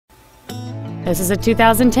This is a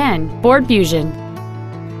 2010 Ford Fusion.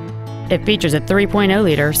 It features a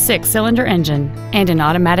 3.0-liter 6-cylinder engine and an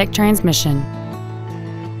automatic transmission.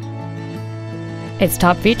 Its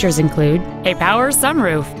top features include a power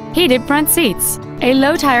sunroof, heated front seats, a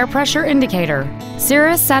low tire pressure indicator,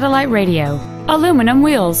 Sirius satellite radio, aluminum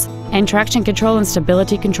wheels, and traction control and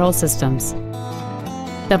stability control systems.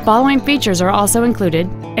 The following features are also included: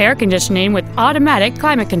 air conditioning with automatic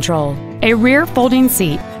climate control, a rear folding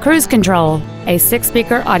seat, cruise control, a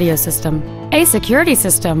 6-speaker audio system, a security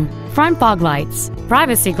system, front fog lights,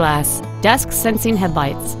 privacy glass, dusk sensing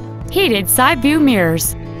headlights, heated side view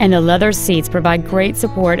mirrors, and the leather seats provide great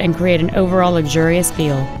support and create an overall luxurious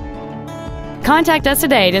feel. Contact us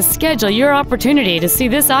today to schedule your opportunity to see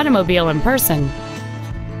this automobile in person.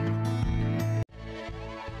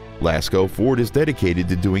 Lasco Ford is dedicated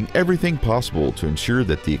to doing everything possible to ensure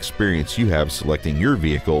that the experience you have selecting your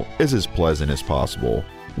vehicle is as pleasant as possible.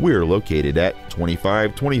 We're located at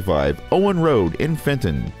 2525 Owen Road in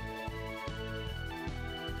Fenton.